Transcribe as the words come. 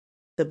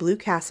The Blue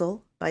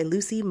Castle by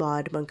Lucy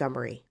Maud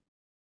Montgomery.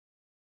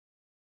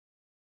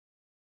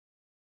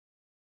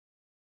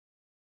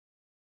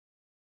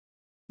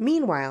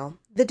 Meanwhile,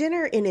 the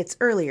dinner in its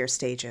earlier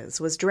stages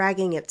was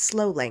dragging its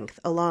slow length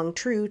along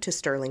true to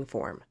Stirling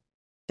form.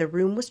 The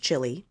room was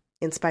chilly,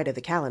 in spite of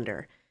the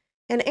calendar,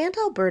 and Aunt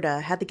Alberta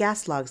had the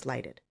gas logs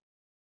lighted.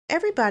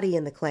 Everybody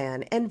in the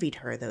clan envied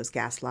her those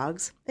gas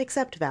logs,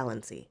 except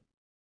Valancy.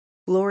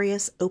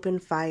 Glorious open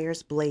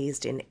fires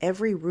blazed in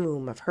every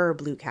room of her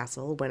Blue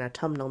Castle when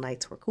autumnal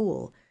nights were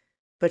cool,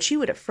 but she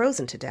would have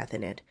frozen to death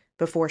in it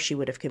before she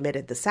would have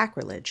committed the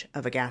sacrilege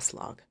of a gas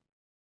log.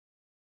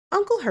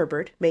 Uncle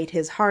Herbert made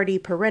his hearty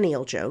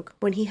perennial joke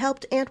when he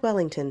helped Aunt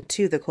Wellington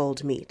to the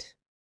cold meat.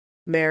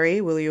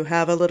 "Mary, will you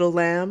have a little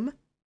lamb?"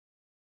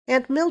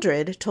 Aunt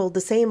Mildred told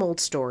the same old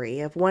story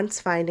of once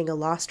finding a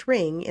lost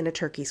ring in a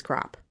turkey's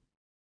crop.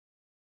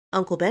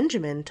 Uncle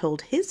Benjamin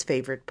told his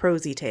favorite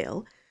prosy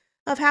tale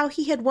of how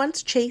he had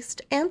once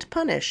chased and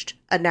punished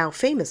a now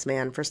famous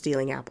man for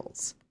stealing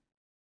apples.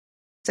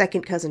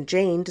 Second cousin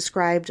Jane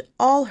described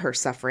all her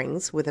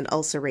sufferings with an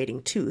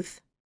ulcerating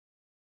tooth.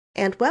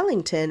 Aunt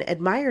Wellington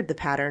admired the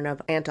pattern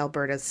of Aunt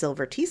Alberta's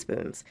silver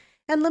teaspoons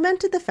and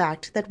lamented the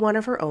fact that one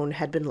of her own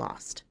had been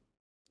lost.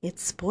 "It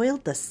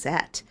spoiled the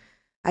set.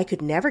 I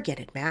could never get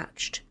it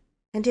matched.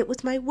 And it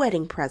was my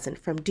wedding present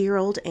from dear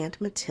old Aunt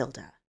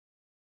Matilda."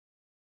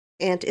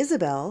 Aunt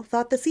Isabel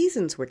thought the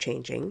seasons were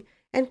changing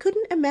and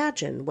couldn't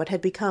imagine what had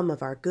become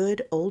of our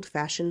good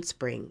old-fashioned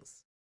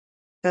springs.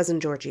 Cousin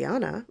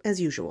Georgiana,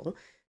 as usual,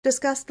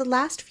 discussed the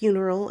last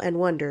funeral and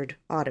wondered,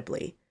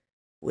 audibly,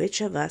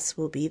 which of us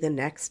will be the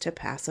next to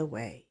pass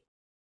away?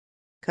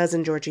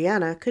 Cousin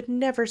Georgiana could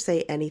never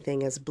say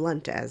anything as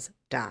blunt as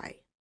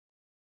die.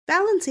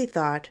 Valancy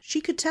thought she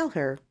could tell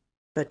her,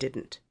 but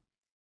didn't.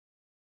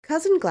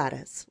 Cousin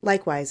Gladys,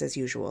 likewise as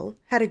usual,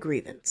 had a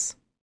grievance.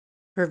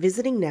 Her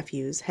visiting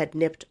nephews had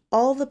nipped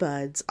all the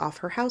buds off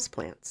her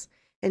houseplants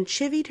and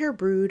chivied her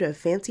brood of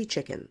fancy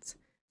chickens.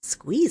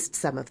 "Squeezed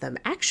some of them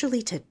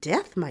actually to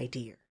death, my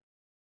dear."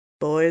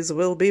 "Boys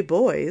will be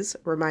boys,"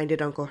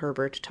 reminded Uncle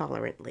Herbert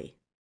tolerantly.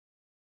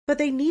 "But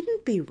they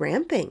needn't be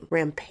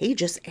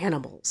rampageous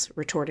animals,"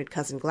 retorted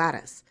Cousin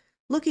Gladys,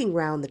 looking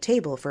round the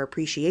table for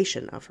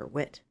appreciation of her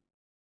wit.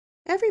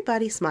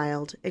 Everybody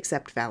smiled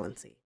except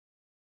Valancy.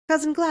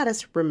 Cousin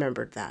Gladys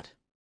remembered that.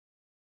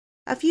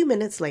 A few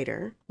minutes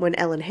later, when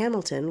Ellen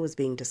Hamilton was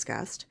being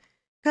discussed,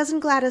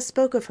 Cousin Gladys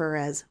spoke of her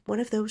as one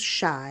of those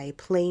shy,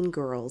 plain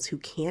girls who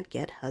can't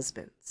get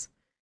husbands,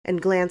 and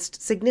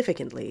glanced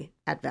significantly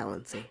at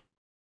Valancy.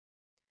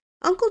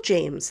 Uncle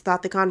James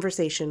thought the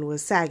conversation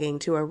was sagging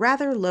to a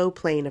rather low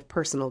plane of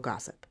personal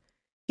gossip.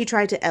 He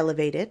tried to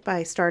elevate it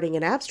by starting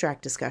an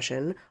abstract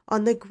discussion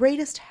on the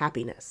greatest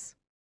happiness.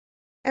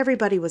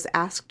 Everybody was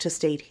asked to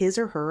state his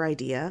or her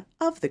idea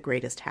of the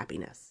greatest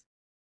happiness.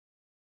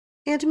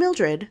 Aunt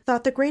Mildred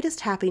thought the greatest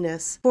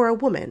happiness for a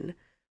woman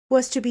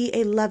was to be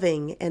a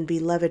loving and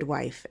beloved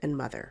wife and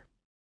mother.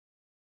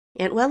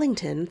 Aunt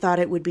Wellington thought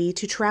it would be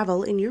to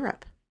travel in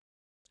Europe.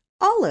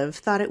 Olive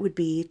thought it would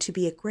be to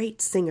be a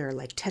great singer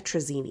like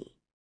Tetrazzini.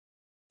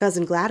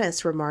 Cousin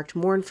Gladys remarked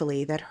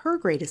mournfully that her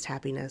greatest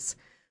happiness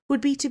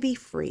would be to be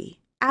free,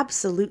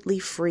 absolutely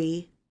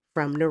free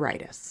from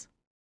neuritis.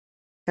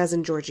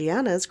 Cousin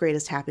Georgiana's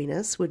greatest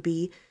happiness would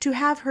be to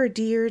have her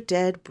dear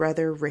dead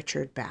brother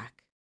Richard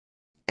back.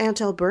 Aunt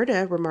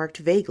Alberta remarked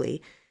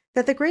vaguely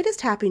that the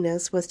greatest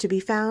happiness was to be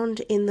found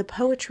in the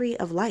poetry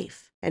of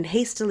life, and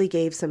hastily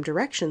gave some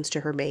directions to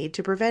her maid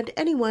to prevent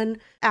anyone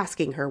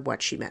asking her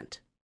what she meant.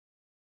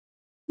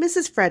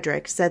 Mrs.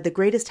 Frederick said the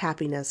greatest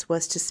happiness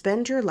was to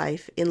spend your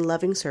life in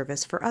loving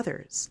service for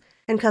others,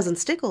 and Cousin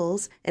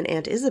Stickles and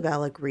Aunt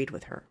Isabel agreed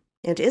with her.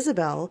 Aunt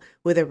Isabel,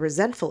 with a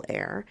resentful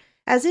air,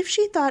 as if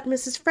she thought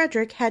Mrs.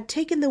 Frederick had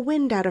taken the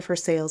wind out of her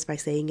sails by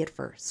saying it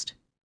first.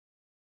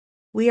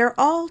 "We are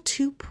all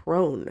too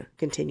prone,"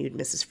 continued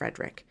Mrs.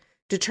 Frederick,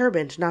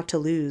 determined not to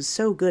lose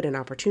so good an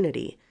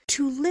opportunity,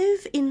 "to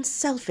live in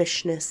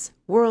selfishness,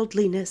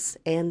 worldliness,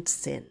 and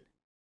sin."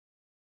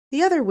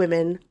 The other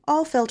women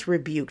all felt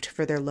rebuked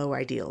for their low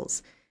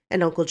ideals,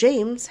 and Uncle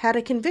James had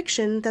a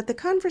conviction that the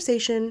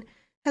conversation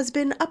has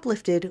been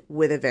uplifted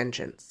with a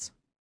vengeance.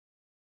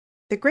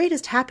 "The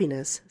greatest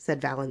happiness," said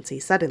Valancy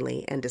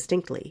suddenly and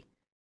distinctly,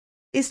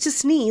 "is to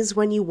sneeze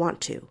when you want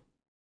to."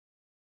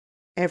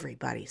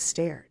 Everybody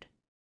stared.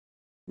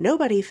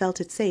 Nobody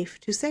felt it safe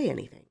to say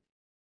anything.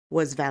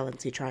 Was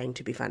Valancy trying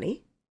to be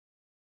funny?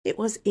 It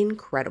was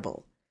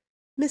incredible.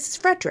 Mrs.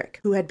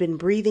 Frederick, who had been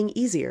breathing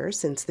easier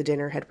since the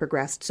dinner had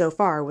progressed so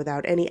far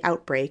without any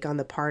outbreak on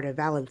the part of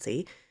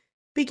Valancy,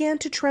 began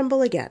to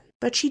tremble again,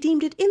 but she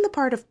deemed it in the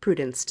part of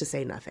prudence to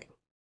say nothing.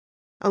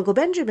 Uncle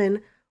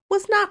Benjamin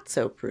was not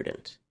so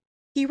prudent.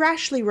 He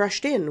rashly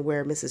rushed in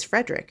where Mrs.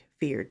 Frederick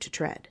feared to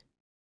tread.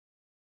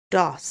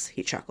 "Doss,"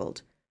 he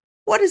chuckled,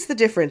 "what is the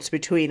difference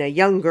between a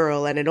young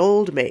girl and an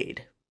old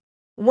maid?"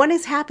 "One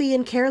is happy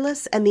and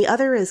careless, and the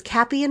other is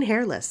cappy and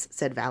hairless,"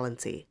 said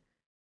Valancy.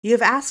 "You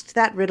have asked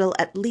that riddle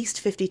at least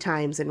 50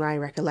 times in my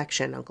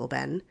recollection, Uncle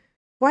Ben.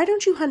 Why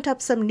don't you hunt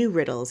up some new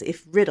riddles,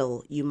 if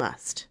riddle you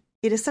must?"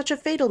 It is such a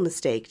fatal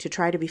mistake to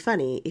try to be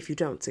funny if you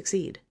don't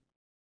succeed.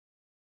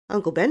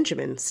 Uncle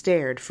Benjamin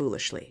stared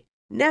foolishly.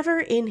 Never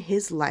in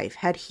his life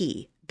had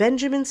he,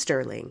 Benjamin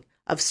Stirling,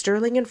 of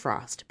Stirling and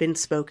Frost, been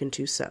spoken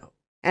to so.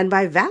 And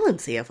by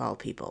Valancy, of all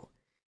people.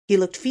 He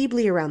looked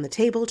feebly around the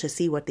table to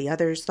see what the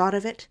others thought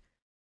of it.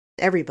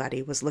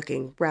 Everybody was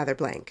looking rather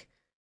blank.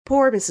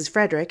 Poor Mrs.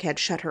 Frederick had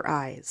shut her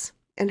eyes,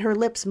 and her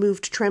lips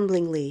moved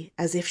tremblingly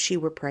as if she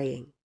were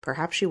praying.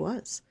 Perhaps she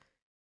was.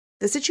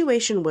 The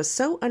situation was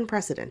so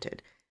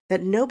unprecedented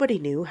that nobody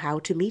knew how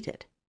to meet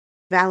it.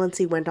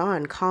 Valancy went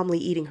on calmly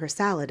eating her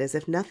salad as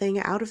if nothing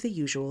out of the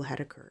usual had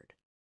occurred.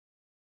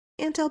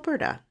 Aunt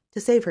Alberta, to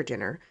save her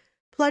dinner,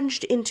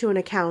 plunged into an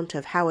account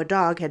of how a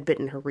dog had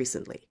bitten her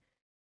recently.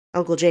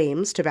 Uncle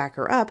James, to back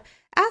her up,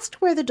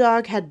 asked where the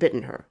dog had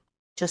bitten her.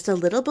 "Just a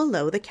little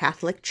below the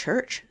Catholic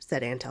Church,"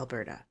 said Aunt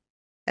Alberta.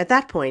 At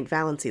that point,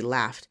 Valancy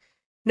laughed.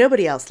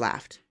 Nobody else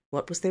laughed.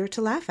 What was there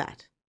to laugh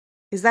at?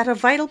 "Is that a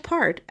vital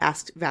part?"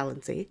 asked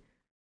Valancy.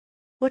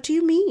 "What do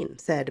you mean?"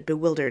 said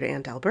bewildered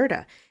Aunt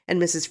Alberta,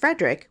 and Mrs.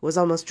 Frederick was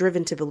almost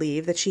driven to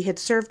believe that she had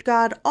served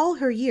God all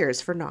her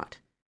years for naught.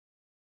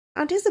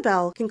 Aunt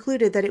Isabel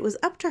concluded that it was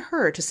up to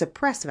her to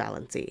suppress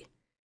Valancy.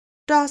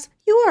 "Doss,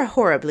 you are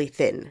horribly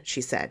thin,"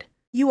 she said.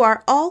 "You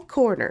are all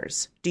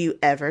corners. Do you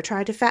ever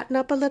try to fatten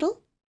up a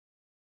little?"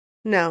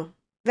 No,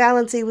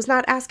 Valancy was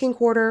not asking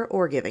quarter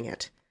or giving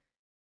it.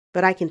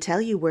 "But I can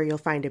tell you where you'll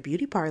find a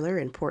beauty parlor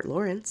in Port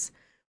Lawrence,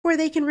 where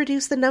they can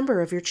reduce the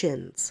number of your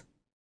chins."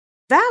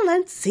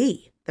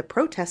 "Valancy!" The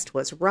protest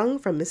was wrung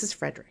from Mrs.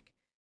 Frederick.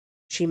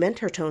 She meant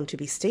her tone to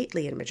be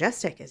stately and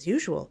majestic as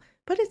usual,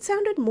 but it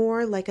sounded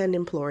more like an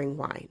imploring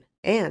whine,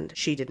 and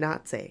she did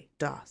not say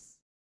 "Doss."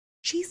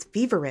 "She's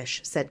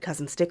feverish," said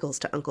Cousin Stickles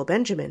to Uncle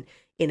Benjamin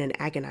in an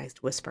agonized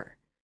whisper.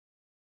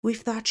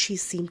 "We've thought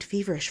she's seemed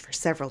feverish for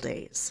several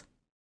days."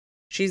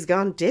 "She's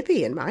gone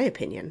dippy, in my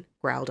opinion,"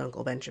 growled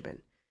Uncle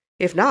Benjamin.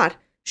 "If not,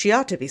 she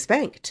ought to be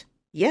spanked.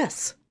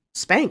 Yes,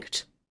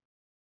 spanked."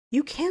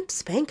 "You can't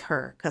spank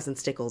her," Cousin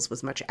Stickles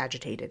was much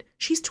agitated.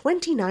 "She's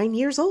 29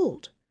 years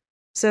old."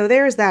 "So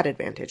there's that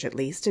advantage, at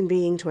least, in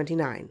being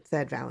 29,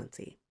 said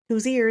Valancy,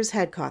 whose ears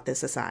had caught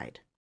this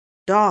aside.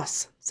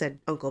 "Doss," said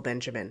Uncle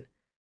Benjamin,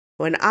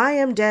 "when I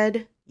am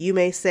dead, you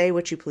may say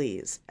what you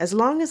please. As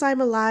long as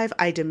I'm alive,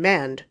 I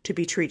demand to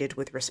be treated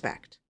with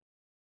respect."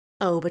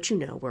 "Oh, but you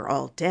know we're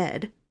all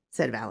dead,"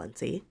 said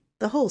Valancy,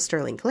 "the whole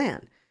Stirling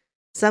clan.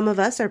 Some of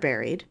us are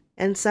buried,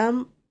 and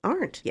some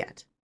aren't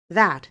yet.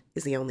 That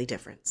is the only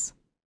difference."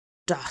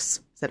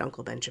 "Doss," said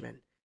Uncle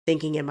Benjamin,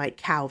 thinking it might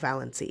cow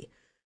Valancy,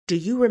 "do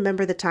you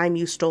remember the time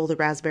you stole the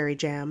raspberry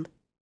jam?"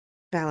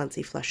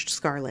 Valancy flushed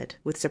scarlet,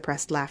 with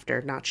suppressed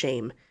laughter, not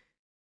shame.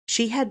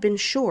 She had been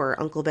sure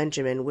Uncle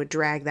Benjamin would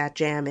drag that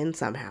jam in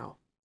somehow.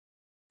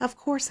 "Of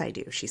course I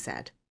do," she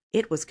said.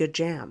 "It was good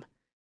jam.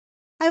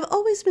 I've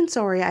always been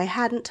sorry I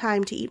hadn't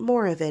time to eat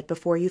more of it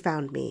before you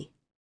found me.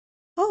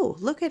 Oh,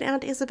 look at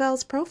Aunt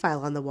Isabel's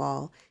profile on the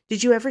wall.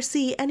 Did you ever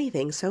see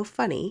anything so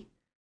funny?"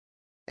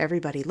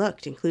 Everybody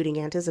looked, including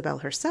Aunt Isabel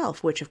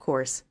herself, which, of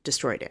course,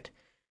 destroyed it.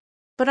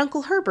 But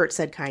Uncle Herbert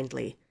said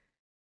kindly,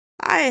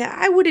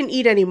 I wouldn't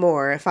eat any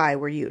more if I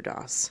were you,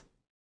 Doss.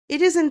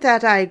 It isn't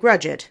that I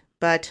grudge it,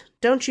 but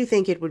don't you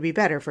think it would be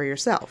better for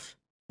yourself?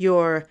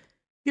 Your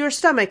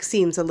stomach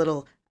seems a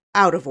little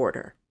out of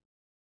order."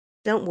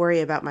 "Don't worry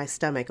about my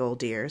stomach, old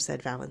dear,"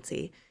 said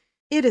Valancy.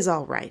 "It is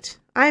all right.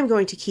 I am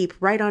going to keep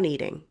right on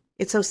eating.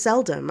 It's so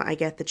seldom I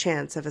get the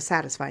chance of a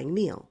satisfying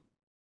meal."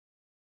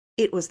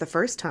 It was the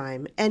first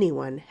time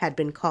anyone had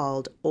been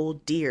called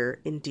Old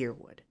Dear in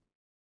Deerwood.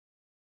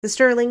 The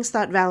Stirlings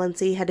thought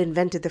Valancy had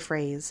invented the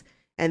phrase,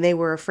 and they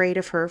were afraid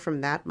of her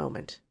from that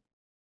moment.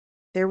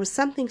 There was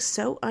something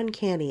so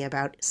uncanny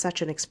about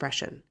such an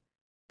expression.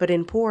 But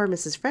in poor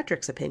Mrs.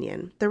 Frederick's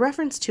opinion, the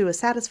reference to a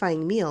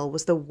satisfying meal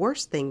was the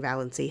worst thing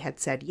Valancy had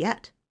said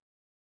yet.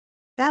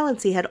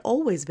 Valancy had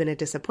always been a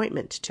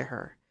disappointment to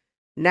her.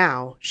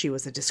 Now she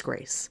was a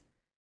disgrace.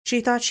 She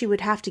thought she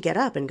would have to get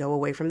up and go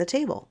away from the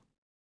table.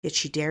 Yet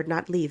she dared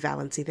not leave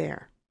Valancy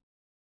there.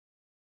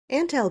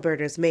 Aunt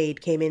Alberta's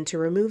maid came in to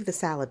remove the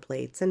salad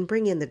plates and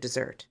bring in the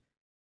dessert.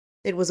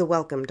 It was a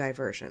welcome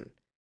diversion.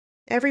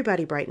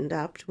 Everybody brightened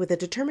up with a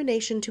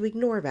determination to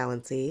ignore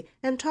Valancy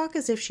and talk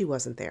as if she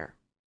wasn't there.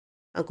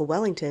 Uncle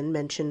Wellington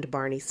mentioned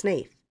Barney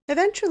Snaith.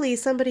 Eventually,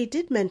 somebody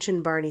did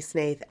mention Barney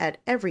Snaith at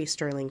every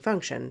Stirling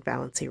function,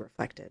 Valancy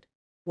reflected.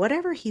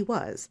 Whatever he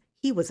was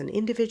an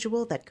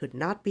individual that could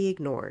not be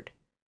ignored.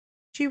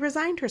 She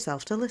resigned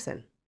herself to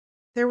listen.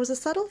 There was a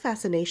subtle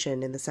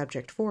fascination in the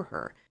subject for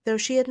her, though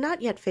she had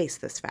not yet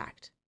faced this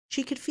fact.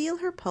 She could feel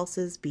her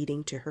pulses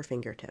beating to her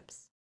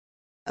fingertips.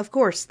 Of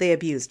course they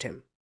abused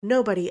him.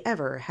 Nobody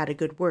ever had a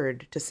good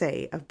word to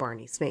say of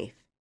Barney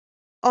Snaith.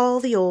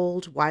 All the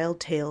old, wild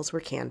tales were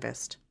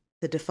canvassed.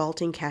 The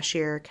defaulting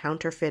cashier,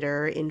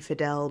 counterfeiter,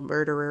 infidel,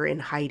 murderer in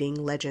hiding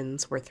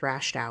legends were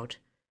thrashed out.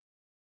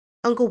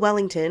 Uncle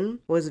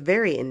Wellington was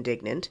very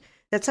indignant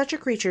that such a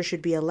creature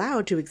should be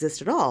allowed to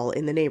exist at all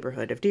in the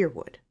neighborhood of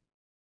Deerwood.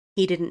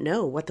 He didn't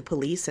know what the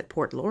police at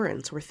Port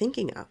Lawrence were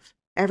thinking of.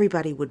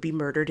 Everybody would be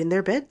murdered in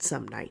their beds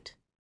some night.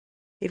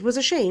 It was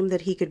a shame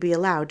that he could be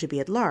allowed to be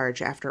at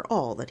large after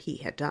all that he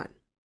had done.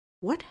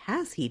 "What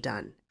has he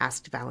done?"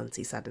 asked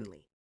Valancy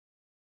suddenly.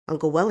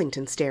 Uncle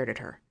Wellington stared at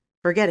her,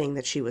 forgetting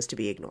that she was to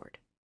be ignored.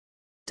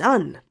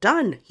 "Done!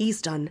 Done!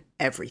 He's done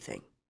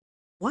everything."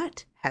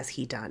 "What has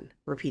he done?"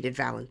 repeated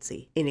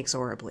Valancy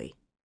inexorably.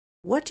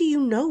 "What do you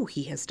know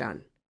he has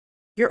done?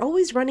 You're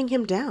always running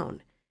him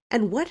down,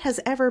 and what has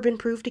ever been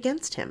proved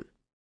against him?"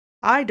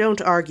 "I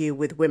don't argue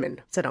with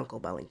women," said Uncle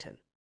Wellington,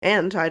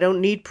 "and I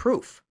don't need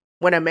proof.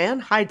 When a man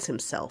hides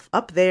himself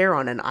up there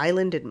on an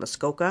island in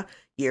Muskoka,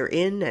 year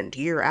in and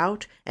year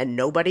out, and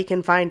nobody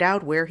can find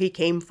out where he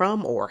came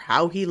from, or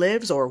how he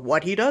lives, or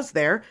what he does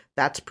there,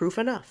 that's proof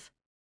enough.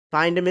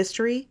 Find a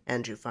mystery,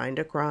 and you find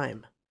a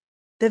crime."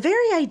 "The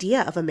very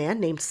idea of a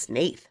man named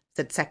Snaith,"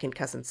 said second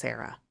cousin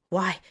Sarah.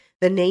 "Why,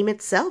 the name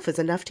itself is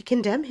enough to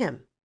condemn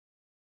him."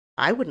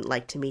 "I wouldn't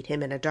like to meet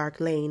him in a dark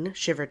lane,"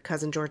 shivered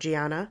cousin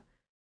Georgiana.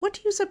 "What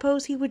do you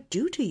suppose he would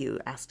do to you?"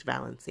 asked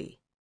Valancy.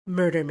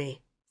 "Murder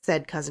me,"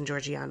 said cousin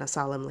Georgiana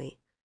solemnly.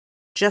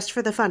 "Just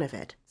for the fun of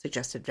it,"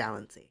 suggested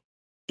Valancy.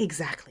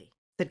 "Exactly,"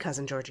 said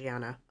cousin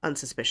Georgiana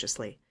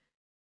unsuspiciously.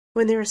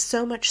 "When there is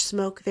so much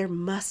smoke, there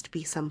must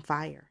be some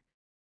fire.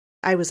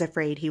 I was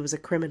afraid he was a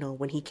criminal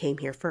when he came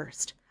here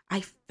first.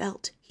 I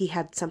felt he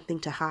had something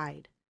to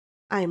hide.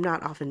 I am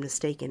not often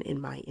mistaken in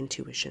my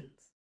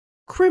intuitions."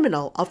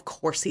 "Criminal! Of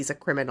course he's a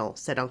criminal,"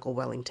 said Uncle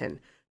Wellington.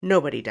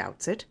 "Nobody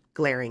doubts it,"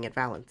 glaring at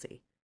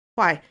Valancy.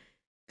 "Why,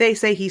 they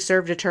say he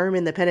served a term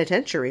in the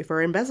penitentiary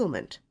for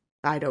embezzlement.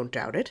 I don't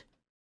doubt it.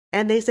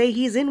 And they say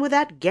he's in with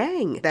that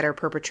gang that are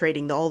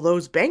perpetrating all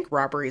those bank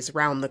robberies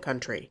round the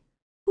country."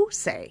 "Who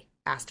say?"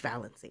 asked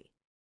Valancy.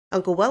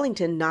 Uncle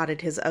Wellington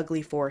nodded his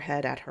ugly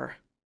forehead at her.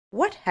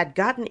 What had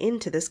gotten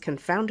into this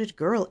confounded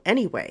girl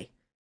anyway?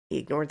 He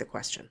ignored the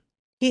question.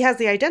 "He has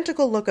the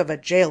identical look of a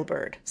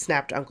jailbird,"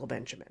 snapped Uncle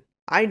Benjamin.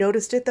 "I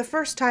noticed it the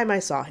first time I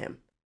saw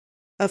him."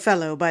 "A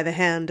fellow by the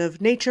hand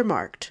of nature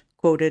marked,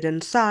 quoted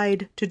and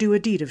sighed to do a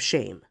deed of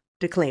shame,"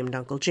 declaimed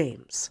Uncle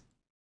James.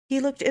 He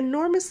looked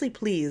enormously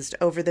pleased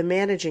over the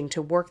managing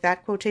to work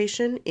that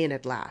quotation in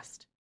at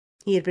last.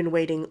 He had been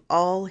waiting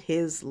all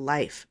his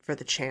life for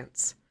the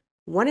chance.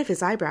 "One of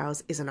his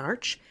eyebrows is an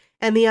arch,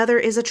 and the other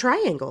is a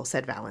triangle,"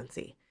 said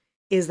Valancy.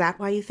 "Is that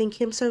why you think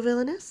him so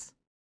villainous?"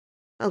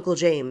 Uncle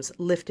James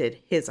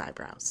lifted his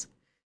eyebrows.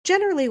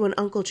 Generally, when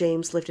Uncle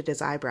James lifted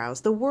his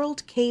eyebrows, the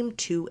world came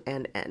to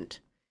an end.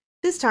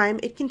 This time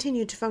it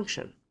continued to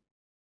function.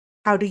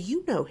 "How do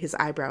you know his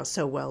eyebrows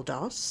so well,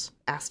 Doss?"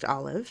 asked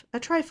Olive, a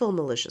trifle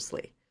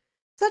maliciously.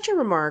 Such a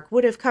remark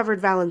would have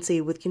covered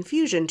Valancy with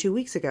confusion 2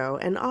 weeks ago,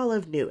 and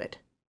Olive knew it.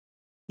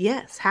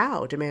 "Yes,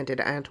 how?" demanded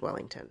Aunt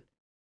Wellington.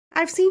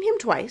 "I've seen him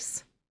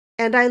twice,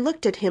 and I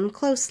looked at him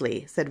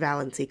closely," said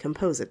Valancy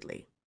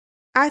composedly.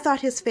 "I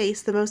thought his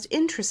face the most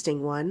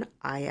interesting one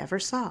I ever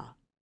saw."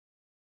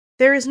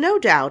 "There is no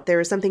doubt there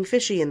is something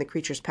fishy in the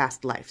creature's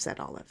past life," said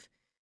Olive,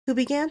 who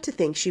began to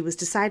think she was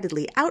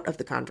decidedly out of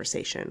the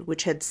conversation,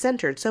 which had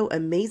centered so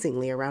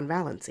amazingly around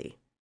Valancy.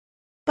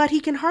 "But he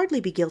can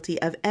hardly be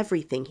guilty of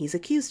everything he's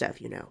accused of,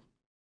 you know."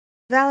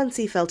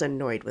 Valancy felt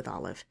annoyed with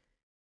Olive.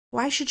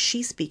 Why should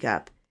she speak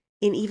up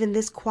in even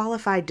this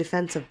qualified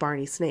defense of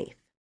Barney Snaith?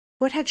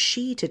 What had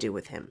she to do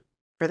with him?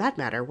 For that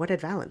matter, what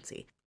had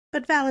Valancy?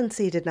 But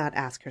Valancy did not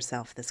ask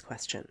herself this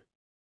question.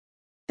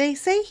 "They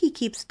say he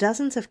keeps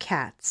dozens of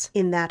cats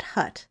in that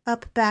hut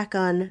up back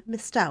on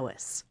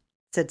Mistawis,"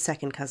 said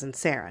second cousin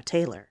Sarah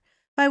Taylor,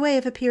 by way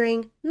of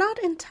appearing not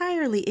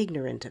entirely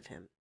ignorant of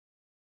him.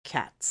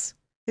 Cats.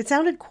 It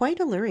sounded quite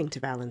alluring to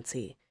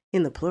Valancy,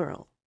 in the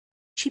plural.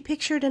 She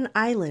pictured an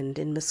island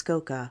in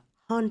Muskoka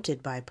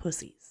haunted by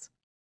pussies.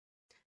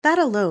 "That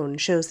alone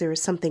shows there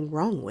is something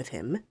wrong with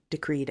him,"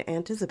 decreed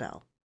Aunt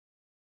Isabel.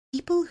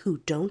 "People who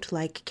don't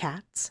like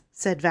cats,"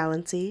 said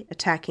Valancy,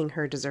 attacking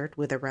her dessert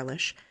with a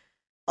relish,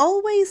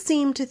 "always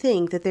seem to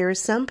think that there is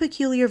some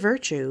peculiar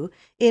virtue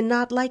in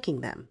not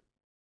liking them."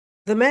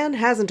 "The man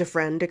hasn't a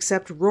friend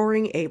except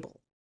Roaring Abel,"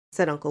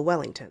 said Uncle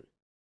Wellington.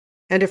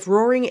 "And if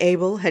Roaring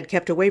Abel had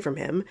kept away from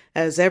him,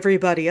 as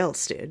everybody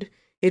else did,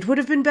 it would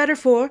have been better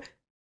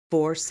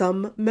for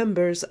some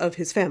members of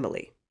his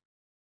family."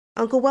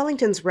 Uncle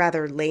Wellington's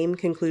rather lame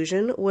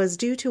conclusion was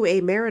due to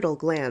a marital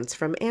glance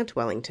from Aunt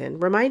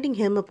Wellington, reminding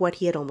him of what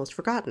he had almost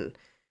forgotten,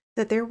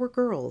 that there were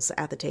girls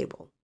at the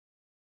table.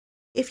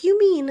 "If you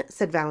mean,"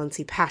 said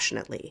Valancy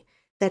passionately,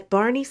 "that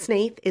Barney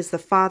Snaith is the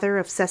father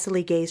of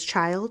Cecily Gay's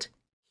child,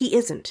 he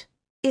isn't.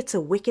 It's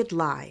a wicked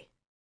lie."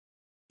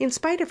 In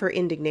spite of her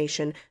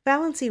indignation,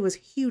 Valancy was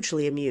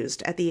hugely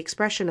amused at the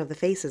expression of the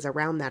faces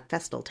around that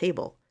festal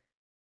table.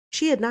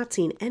 She had not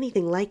seen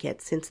anything like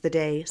it since the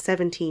day,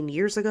 17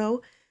 years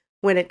ago,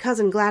 when at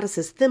Cousin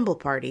Gladys's thimble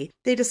party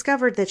they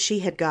discovered that she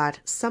had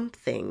got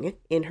something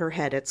in her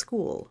head at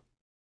school.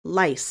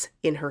 Lice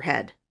in her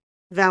head.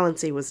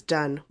 Valancy was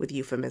done with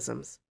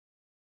euphemisms.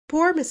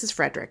 Poor Mrs.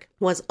 Frederick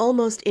was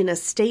almost in a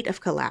state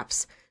of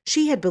collapse.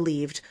 She had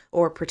believed,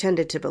 or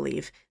pretended to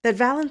believe, that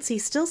Valancy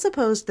still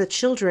supposed that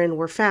children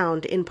were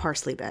found in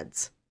parsley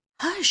beds.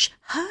 "Hush,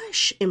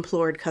 hush!"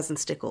 implored Cousin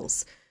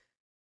Stickles.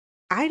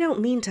 "I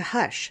don't mean to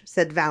hush,"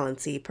 said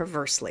Valancy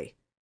perversely.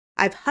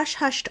 "I've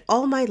hush-hushed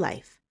all my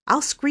life.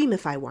 I'll scream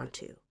if I want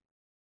to.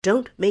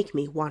 Don't make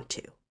me want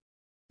to.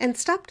 And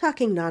stop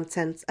talking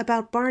nonsense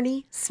about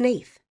Barney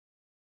Snaith."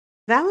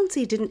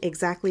 Valancy didn't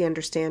exactly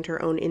understand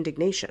her own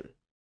indignation.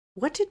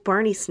 What did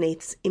Barney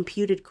Snaith's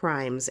imputed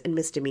crimes and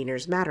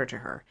misdemeanors matter to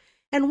her?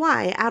 And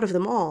why, out of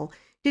them all,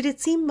 did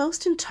it seem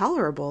most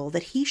intolerable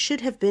that he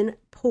should have been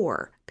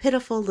poor,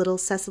 pitiful little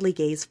Cecily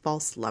Gay's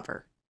false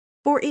lover?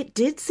 For it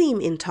did seem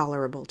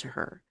intolerable to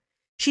her.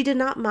 She did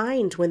not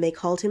mind when they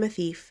called him a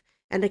thief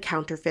and a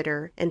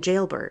counterfeiter and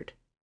jailbird.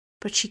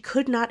 But she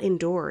could not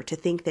endure to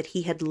think that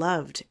he had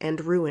loved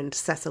and ruined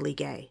Cecily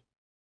Gay.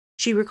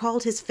 She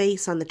recalled his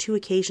face on the 2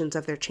 occasions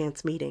of their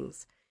chance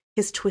meetings,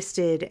 his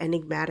twisted,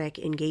 enigmatic,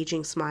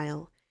 engaging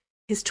smile,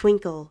 his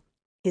twinkle,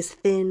 his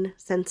thin,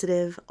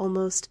 sensitive,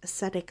 almost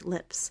ascetic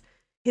lips,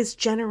 his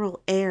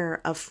general air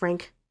of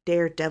frank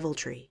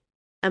daredeviltry.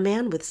 A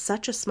man with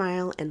such a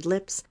smile and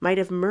lips might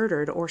have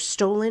murdered or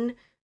stolen,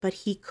 but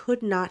he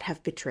could not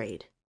have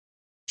betrayed.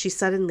 She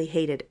suddenly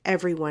hated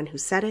everyone who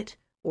said it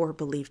or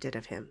believed it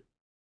of him.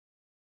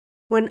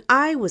 "When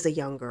I was a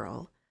young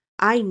girl,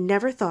 I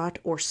never thought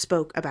or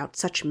spoke about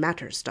such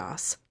matters,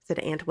 Doss," said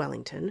Aunt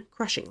Wellington,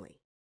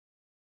 crushingly.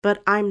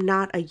 "But I'm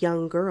not a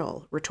young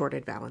girl,"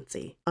 retorted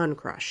Valancy,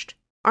 uncrushed.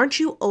 "Aren't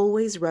you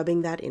always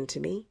rubbing that into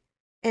me?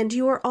 And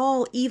you are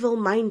all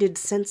evil-minded,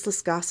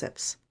 senseless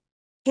gossips.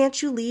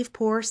 Can't you leave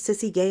poor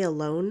Cissy Gay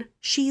alone?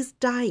 She's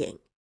dying.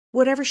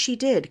 Whatever she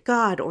did,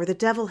 God or the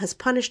devil has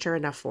punished her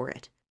enough for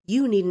it.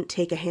 You needn't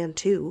take a hand,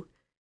 too.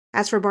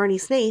 As for Barney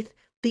Snaith,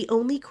 the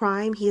only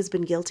crime he has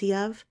been guilty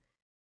of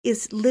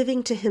is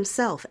living to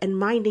himself and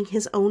minding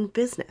his own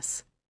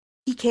business.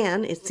 He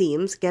can, it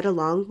seems, get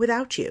along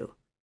without you,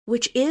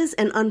 which is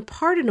an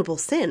unpardonable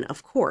sin,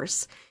 of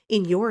course,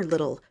 in your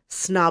little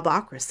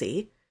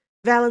snobocracy."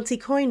 Valancy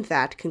coined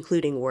that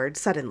concluding word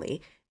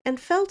suddenly, and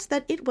felt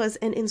that it was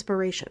an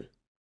inspiration.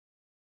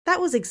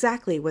 That was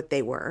exactly what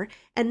they were,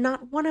 and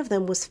not one of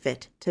them was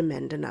fit to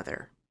mend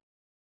another.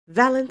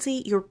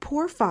 "Valancy, your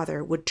poor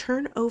father would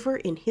turn over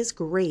in his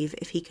grave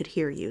if he could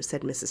hear you,"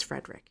 said Mrs.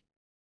 Frederick.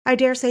 "I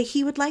dare say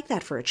he would like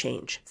that for a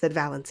change," said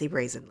Valancy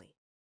brazenly.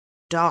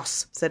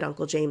 "Doss," said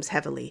Uncle James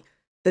heavily,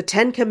 "the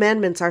 10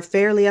 Commandments are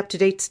fairly up to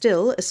date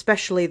still,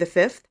 especially the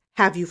 5th.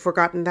 Have you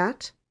forgotten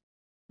that?"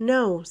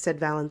 "No," said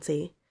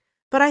Valancy,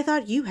 "but I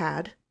thought you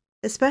had,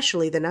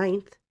 especially the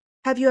 9th.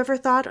 Have you ever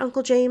thought,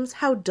 Uncle James,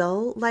 how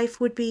dull life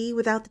would be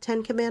without the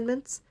 10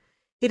 Commandments?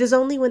 It is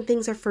only when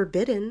things are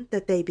forbidden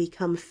that they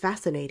become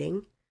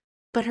fascinating."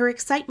 But her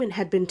excitement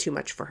had been too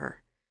much for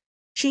her.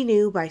 She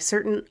knew by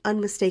certain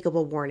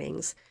unmistakable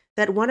warnings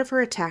that one of her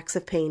attacks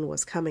of pain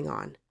was coming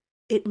on.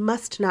 It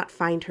must not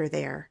find her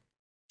there.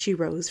 She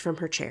rose from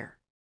her chair.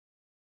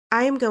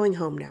 "I am going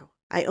home now.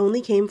 I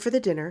only came for the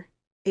dinner.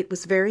 It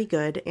was very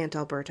good, Aunt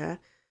Alberta,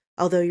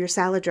 although your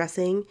salad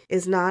dressing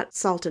is not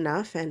salt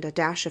enough and a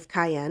dash of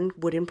cayenne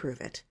would improve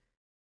it."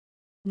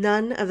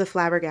 None of the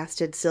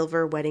flabbergasted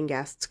silver wedding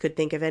guests could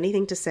think of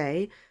anything to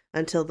say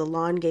until the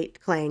lawn gate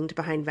clanged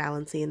behind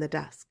Valancy in the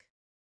dusk.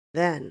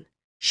 Then,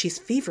 "She's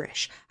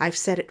feverish. I've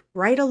said it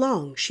right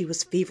along, she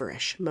was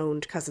feverish,"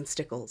 moaned Cousin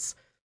Stickles.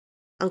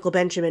 Uncle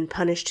Benjamin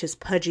punished his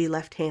pudgy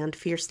left hand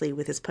fiercely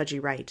with his pudgy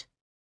right.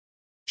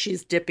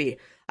 "She's dippy.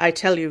 I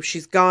tell you,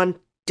 she's gone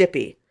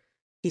dippy,"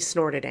 he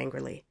snorted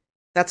angrily.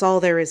 "That's all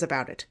there is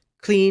about it.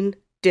 Clean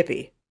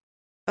dippy."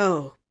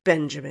 "Oh,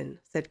 Benjamin,"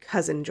 said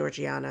Cousin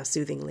Georgiana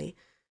soothingly,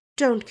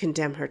 "don't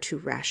condemn her too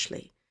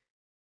rashly.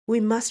 We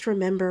must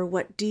remember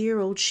what dear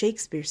old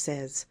Shakespeare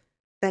says,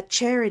 that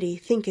charity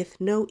thinketh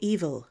no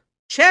evil."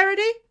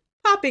 "Charity?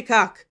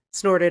 Poppycock!"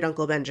 snorted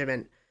Uncle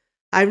Benjamin.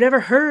 "I've never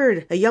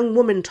heard a young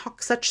woman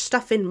talk such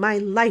stuff in my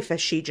life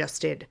as she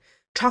just did.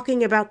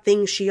 Talking about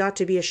things she ought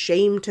to be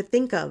ashamed to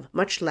think of,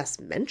 much less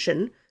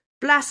mention.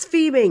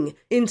 Blaspheming!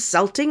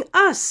 Insulting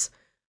us!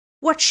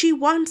 What she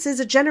wants is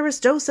a generous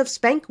dose of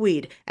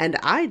spankweed, and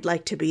I'd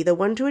like to be the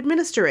one to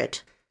administer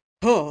it."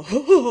 "Ho,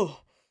 ho, ho!"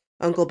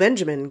 Uncle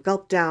Benjamin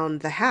gulped down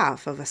the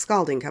half of a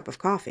scalding cup of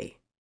coffee.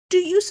 "Do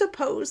you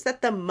suppose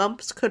that the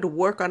mumps could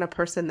work on a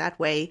person that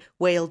way?"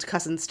 wailed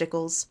Cousin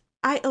Stickles.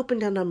 "I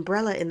opened an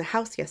umbrella in the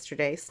house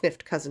yesterday,"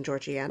 sniffed Cousin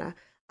Georgiana.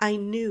 "I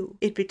knew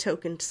it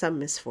betokened some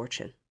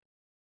misfortune."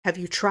 "Have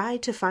you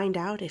tried to find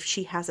out if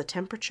she has a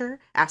temperature?"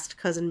 asked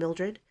Cousin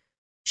Mildred.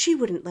 "She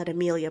wouldn't let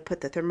Amelia put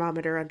the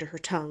thermometer under her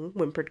tongue,"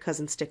 whimpered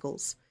Cousin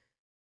Stickles.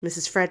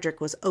 Mrs. Frederick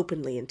was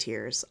openly in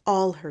tears.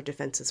 All her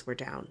defenses were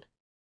down.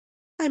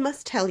 "I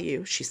must tell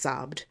you," she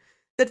sobbed,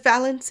 "that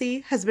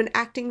Valancy has been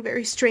acting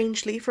very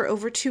strangely for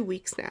over 2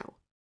 weeks now.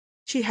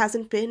 She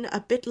hasn't been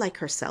a bit like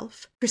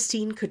herself.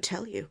 Christine could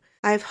tell you.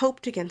 I have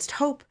hoped against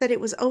hope that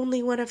it was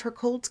only one of her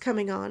colds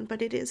coming on,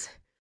 but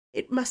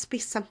it must be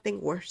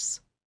something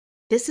worse."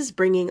 "This is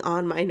bringing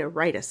on my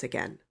neuritis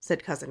again,"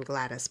 said Cousin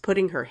Gladys,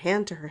 putting her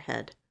hand to her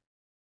head.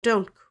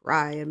 "Don't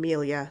cry,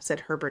 Amelia,"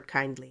 said Herbert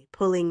kindly,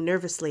 pulling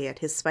nervously at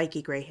his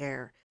spiky gray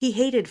hair. He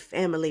hated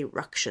family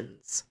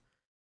ructions.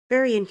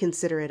 Very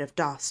inconsiderate of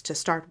Doss to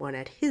start one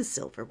at his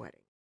silver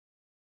wedding.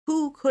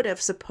 Who could have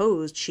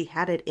supposed she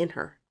had it in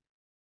her?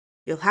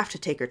 You'll have to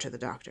take her to the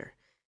doctor.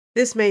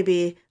 This may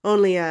be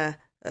only a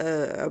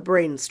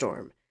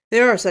brainstorm.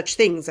 There are such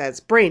things as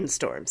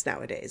brainstorms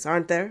nowadays,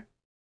 aren't there?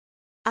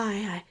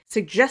 I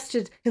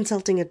suggested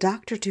consulting a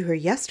doctor to her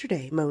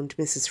yesterday, moaned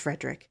Mrs.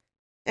 Frederick.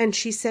 And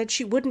she said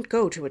she wouldn't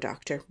go to a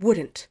doctor,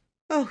 wouldn't.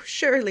 Oh,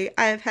 surely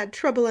I have had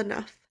trouble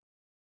enough.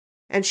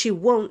 And she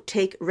won't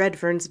take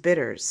Redfern's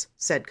bitters,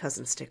 said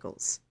Cousin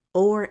Stickles.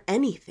 Or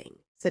anything,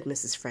 said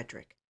Mrs.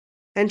 Frederick.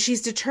 And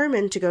she's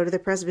determined to go to the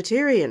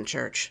Presbyterian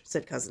church,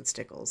 said Cousin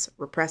Stickles,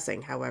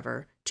 repressing,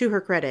 however, to her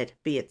credit,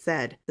 be it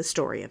said, the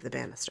story of the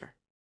banister.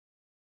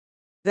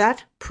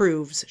 That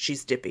proves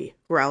she's dippy,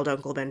 growled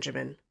Uncle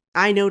Benjamin.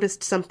 I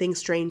noticed something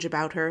strange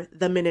about her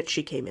the minute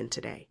she came in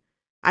today.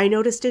 I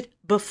noticed it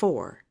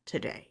before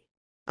today.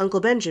 Uncle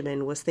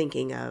Benjamin was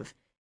thinking of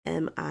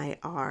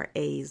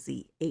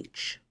Mirazh.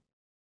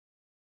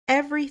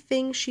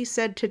 Everything she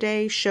said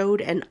today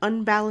showed an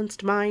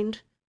unbalanced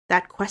mind.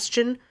 That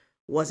question,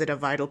 was it a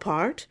vital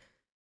part?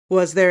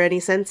 Was there any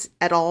sense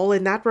at all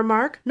in that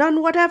remark?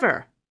 None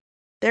whatever.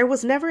 There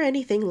was never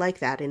anything like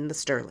that in the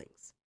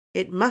Stirlings.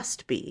 It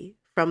must be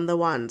from the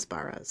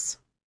Wansboroughs.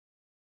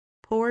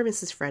 Poor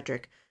Mrs.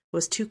 Frederick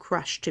was too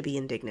crushed to be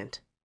indignant.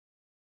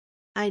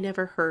 I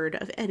never heard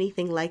of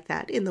anything like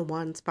that in the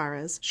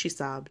Wansboroughs, she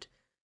sobbed.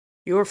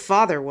 Your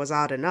father was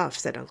odd enough,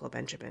 said Uncle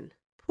Benjamin.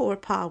 Poor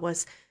Pa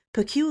was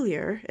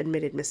peculiar,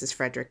 admitted Mrs.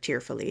 Frederick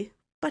tearfully,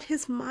 but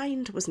his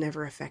mind was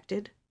never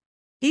affected.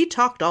 He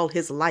talked all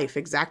his life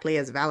exactly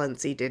as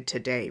Valancy did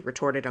today,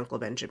 retorted Uncle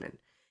Benjamin,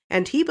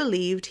 and he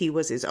believed he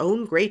was his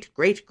own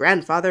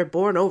great-great-grandfather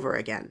born over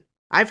again.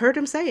 I've heard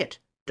him say it.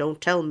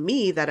 Don't tell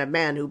me that a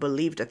man who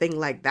believed a thing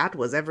like that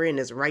was ever in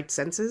his right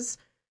senses.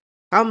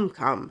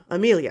 Come,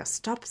 Amelia,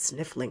 stop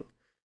sniffling.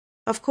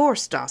 Of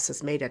course Doss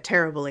has made a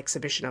terrible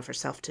exhibition of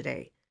herself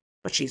today,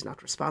 but she's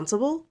not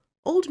responsible.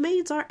 Old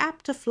maids are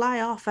apt to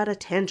fly off at a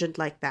tangent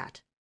like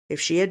that.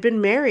 If she had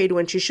been married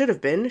when she should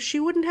have been,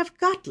 she wouldn't have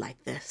got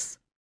like this.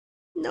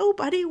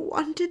 Nobody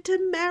wanted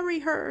to marry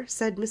her,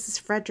 said Mrs.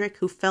 Frederick,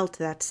 who felt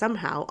that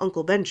somehow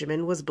Uncle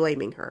Benjamin was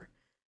blaming her.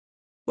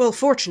 Well,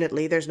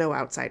 fortunately, there's no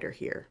outsider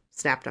here,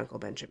 snapped Uncle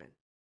Benjamin.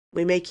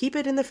 We may keep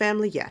it in the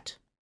family yet.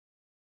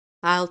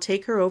 I'll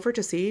take her over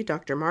to see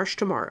Dr. Marsh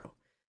tomorrow.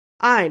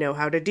 I know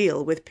how to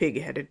deal with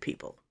pig-headed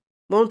people.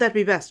 Won't that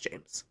be best,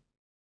 James?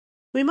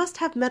 We must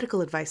have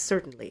medical advice,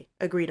 certainly,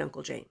 agreed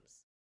Uncle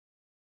James.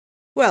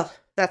 Well,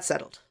 that's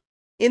settled.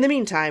 In the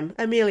meantime,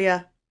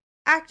 Amelia,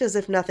 act as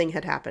if nothing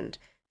had happened,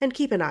 and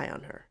keep an eye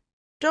on her.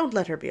 Don't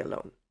let her be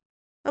alone.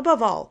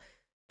 Above all,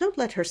 don't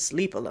let her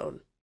sleep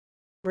alone.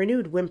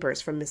 Renewed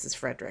whimpers from Mrs.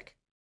 Frederick.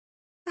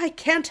 I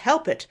can't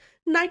help it.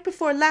 Night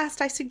before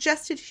last I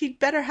suggested she'd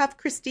better have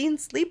Christine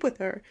sleep with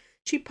her.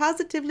 She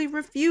positively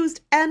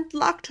refused and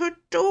locked her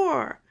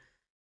door.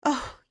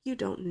 Oh, you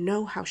don't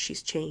know how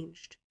she's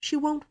changed. She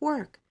won't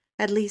work.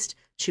 At least,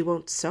 she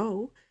won't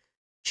sew.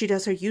 She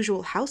does her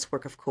usual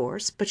housework, of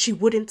course, but she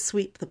wouldn't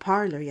sweep the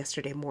parlor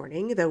yesterday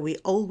morning, though we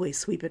always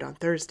sweep it on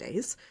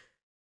Thursdays.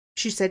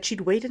 She said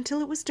she'd wait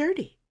until it was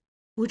dirty.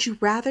 Would you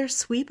rather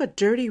sweep a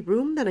dirty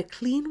room than a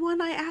clean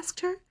one? I asked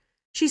her.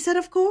 She said,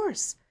 of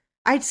course.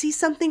 I'd see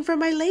something for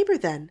my labor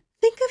then.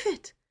 Think of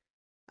it.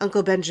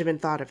 Uncle Benjamin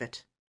thought of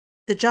it.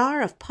 The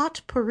jar of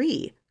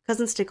pot-pourri,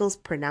 Cousin Stickles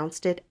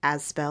pronounced it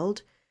as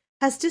spelled,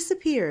 has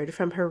disappeared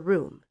from her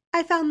room.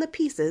 I found the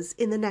pieces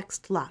in the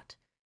next lot.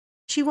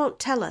 She won't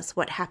tell us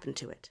what happened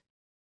to it.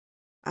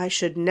 I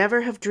should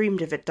never have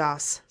dreamed of it,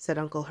 Doss, said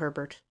Uncle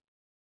Herbert.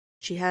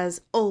 She has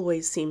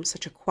always seemed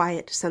such a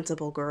quiet,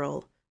 sensible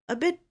girl. A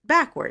bit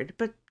backward,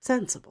 but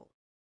sensible.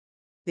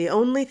 The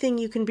only thing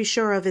you can be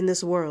sure of in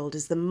this world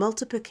is the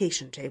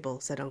multiplication table,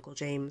 said Uncle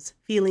James,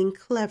 feeling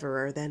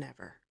cleverer than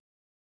ever.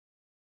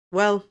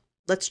 Well,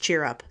 let's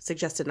cheer up,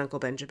 suggested Uncle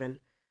Benjamin.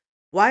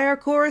 Why are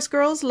chorus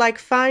girls like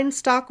fine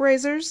stock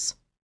raisers?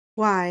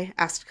 Why,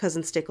 asked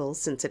Cousin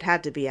Stickles, since it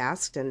had to be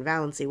asked, and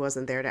Valancy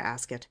wasn't there to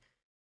ask it.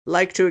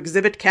 Like to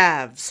exhibit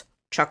calves,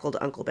 chuckled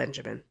Uncle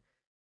Benjamin.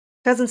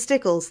 Cousin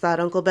Stickles thought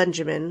Uncle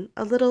Benjamin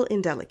a little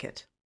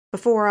indelicate.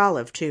 Before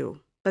Olive,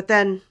 too. But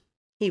then,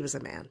 he was a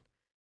man.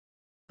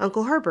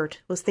 Uncle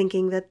Herbert was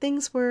thinking that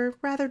things were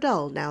rather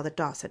dull now that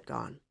Doss had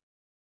gone.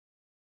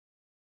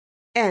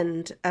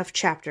 End of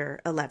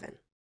Chapter 11.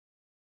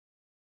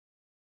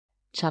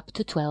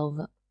 Chapter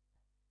 12.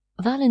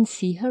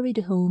 Valancy hurried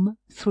home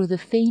through the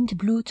faint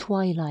blue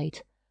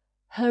twilight,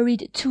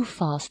 hurried too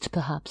fast,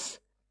 perhaps.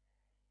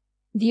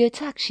 The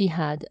attack she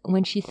had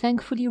when she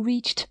thankfully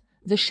reached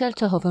the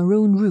shelter of her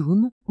own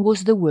room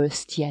was the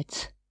worst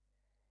yet.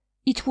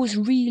 It was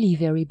really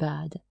very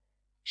bad.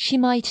 She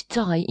might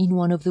die in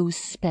one of those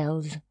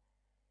spells.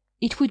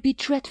 It would be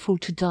dreadful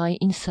to die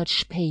in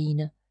such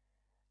pain.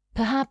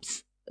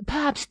 Perhaps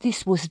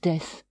this was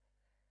death.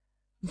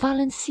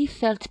 Valancy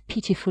felt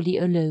pitifully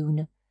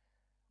alone.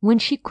 When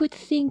she could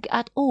think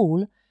at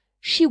all,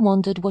 she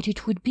wondered what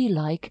it would be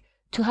like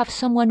to have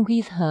someone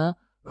with her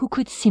who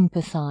could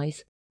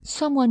sympathize,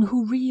 someone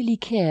who really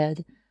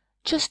cared,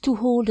 just to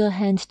hold her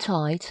hand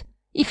tight,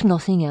 if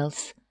nothing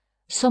else,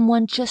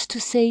 Someone just to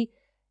say,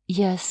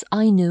 "Yes,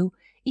 I know,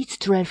 it's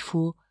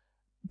dreadful.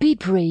 Be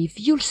brave,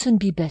 you'll soon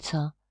be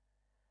better."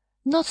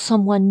 Not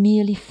someone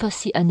merely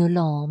fussy and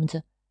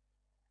alarmed.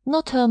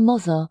 Not her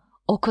mother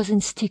or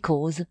Cousin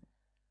Stickles.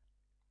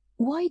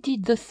 Why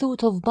did the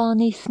thought of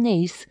Barney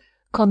Snaith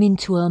come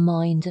into her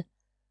mind?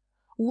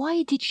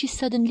 Why did she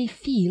suddenly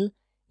feel,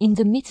 in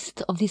the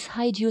midst of this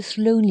hideous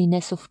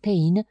loneliness of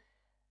pain,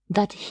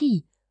 that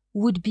he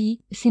would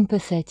be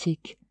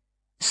sympathetic,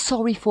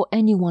 sorry for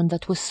anyone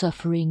that was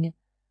suffering?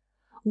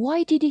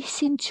 Why did he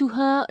seem to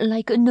her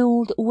like an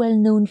old,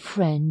 well-known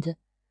friend?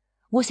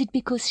 Was it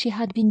because she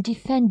had been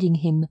defending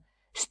him,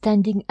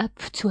 standing up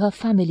to her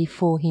family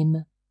for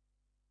him?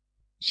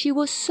 She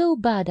was so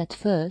bad at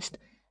first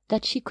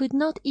that she could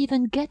not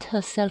even get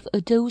herself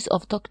a dose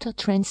of Dr.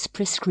 Trent's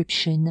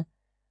prescription.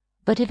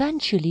 But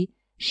eventually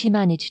she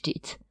managed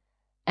it,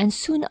 and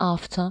soon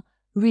after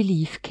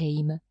relief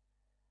came.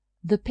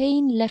 The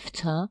pain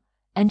left her,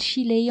 and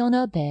she lay on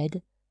her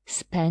bed,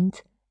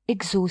 spent,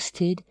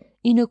 exhausted,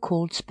 in a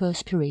cold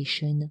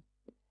perspiration.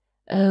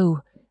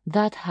 Oh,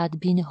 that had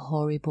been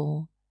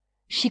horrible.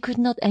 She could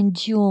not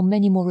endure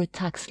many more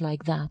attacks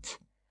like that.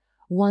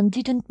 One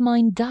didn't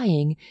mind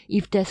dying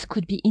if death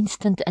could be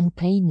instant and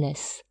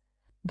painless,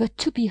 but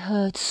to be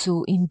hurt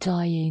so in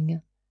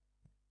dying.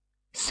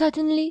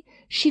 Suddenly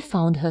she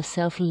found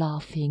herself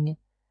laughing.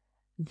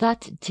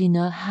 That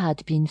dinner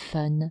had been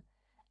fun,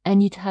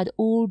 and it had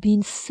all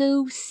been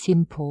so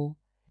simple.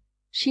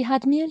 She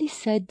had merely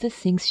said the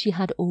things she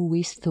had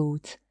always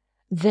thought.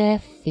 Their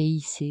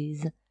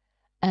faces.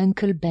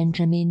 Uncle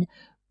Benjamin,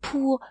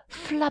 poor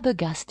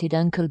flabbergasted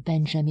Uncle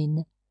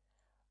Benjamin.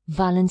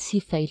 Valancy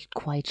felt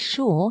quite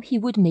sure he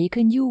would make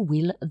a new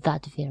will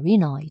that very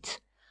night.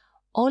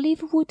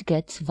 Olive would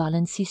get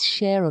Valancy's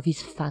share of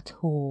his fat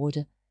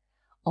hoard.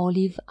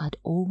 Olive had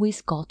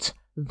always got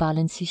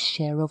Valancy's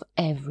share of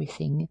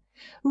everything.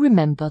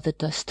 Remember the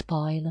dust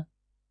pile.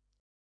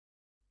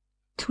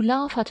 To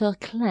laugh at her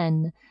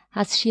clan,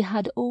 as she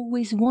had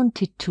always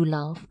wanted to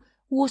laugh,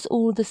 was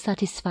all the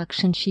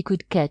satisfaction she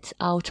could get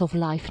out of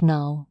life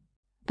now.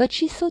 But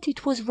she thought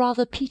it was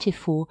rather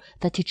pitiful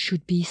that it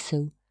should be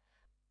so.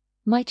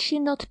 Might she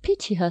not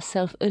pity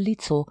herself a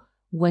little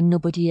when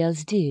nobody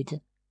else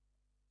did?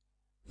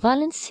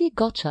 Valancy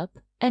got up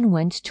and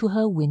went to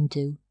her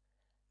window.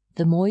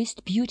 The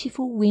moist,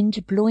 beautiful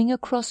wind blowing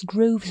across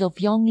groves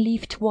of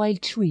young-leafed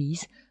wild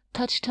trees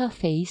touched her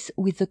face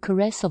with the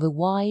caress of a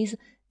wise,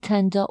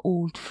 tender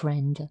old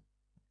friend.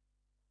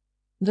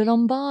 The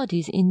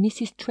Lombardis in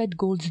Mrs.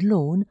 Treadgold's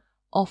lawn,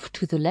 off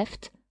to the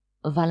left,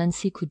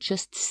 Valancy could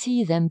just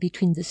see them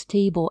between the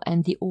stable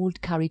and the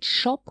old carriage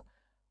shop,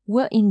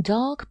 were in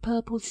dark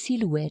purple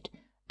silhouette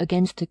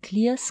against a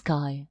clear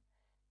sky,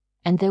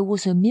 and there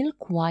was a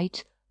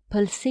milk-white,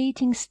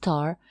 pulsating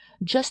star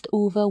just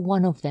over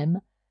one of them,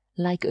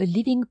 like a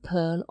living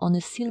pearl on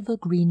a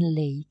silver-green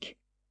lake.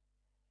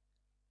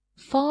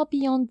 Far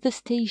beyond the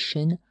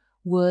station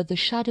were the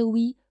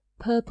shadowy,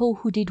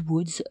 purple-hooded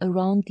woods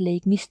around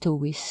Lake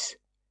Mistowis.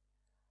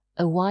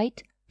 A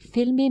white,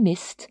 filmy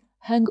mist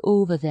hung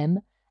over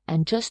them,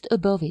 and just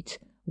above it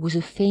was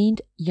a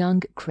faint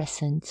young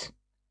crescent.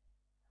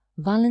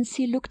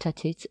 Valancy looked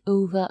at it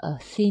over her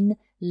thin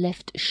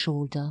left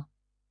shoulder.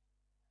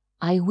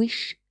 "I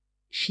wish,"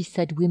 she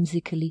said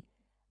whimsically,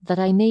 "that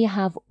I may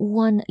have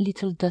one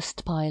little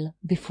dust pile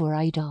before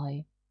I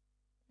die."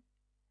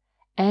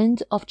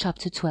 End of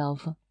chapter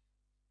 12.